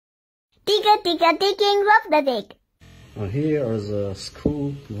Digging RobotDigg. Here is a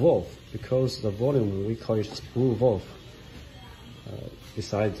screw valve, because the volume we call it screw valve.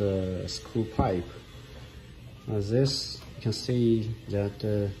 Beside the screw pipe. This you can see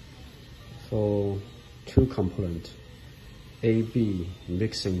that for two component A-B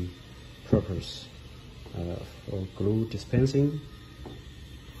mixing purpose, for glue dispensing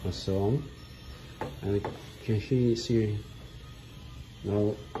and so on. And you can see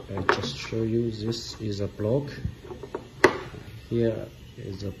now I just show you, this is a block. Here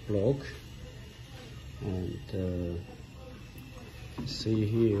is a block, and see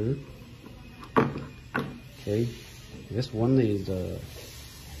here. Okay, this one is a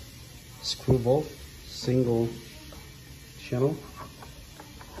screw valve, single channel.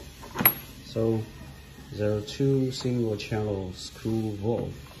 So there are two single channel screw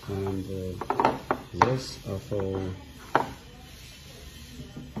valve, and this are for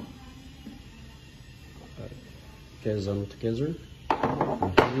get them together.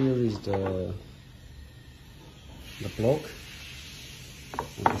 And here is the block,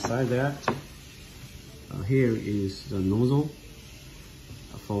 and beside that here is the nozzle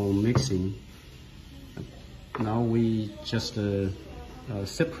for mixing. Now we just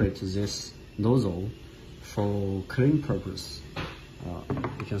separate this nozzle for clean purpose.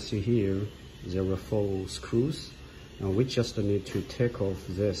 You can see here there are 4 screws. Now we just need to take off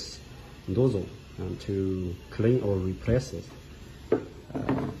this nozzle and to clean or replace it.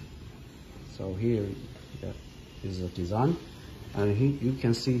 So here is the design, and you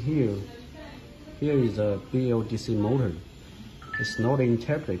can see here is a BLDC motor. It's not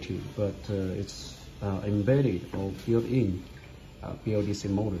integrated, but it's embedded or built-in BLDC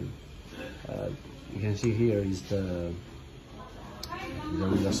motor. You can see here is there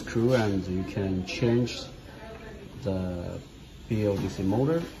is a screw, and you can change the BLDC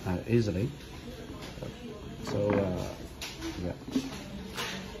motor easily. Yeah.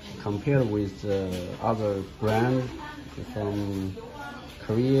 Compared with other brand from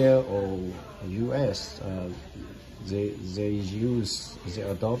Korea or US, they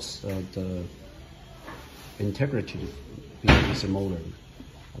adopt the integrated BLDC motor,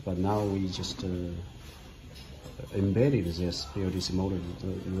 but now we just embedded this BLDC motor.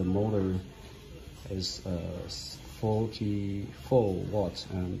 The motor is 44 watts,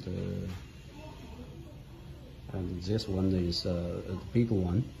 and this one is a big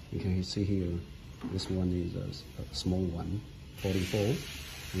one. You can see here, this one is a small one, 44.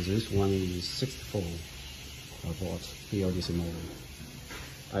 And this one is 64 watts BLDC motor.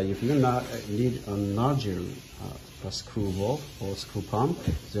 If you need a larger screw valve or screw pump,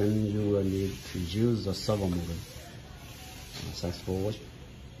 then you will need to use the servo motor. Thanks for watching.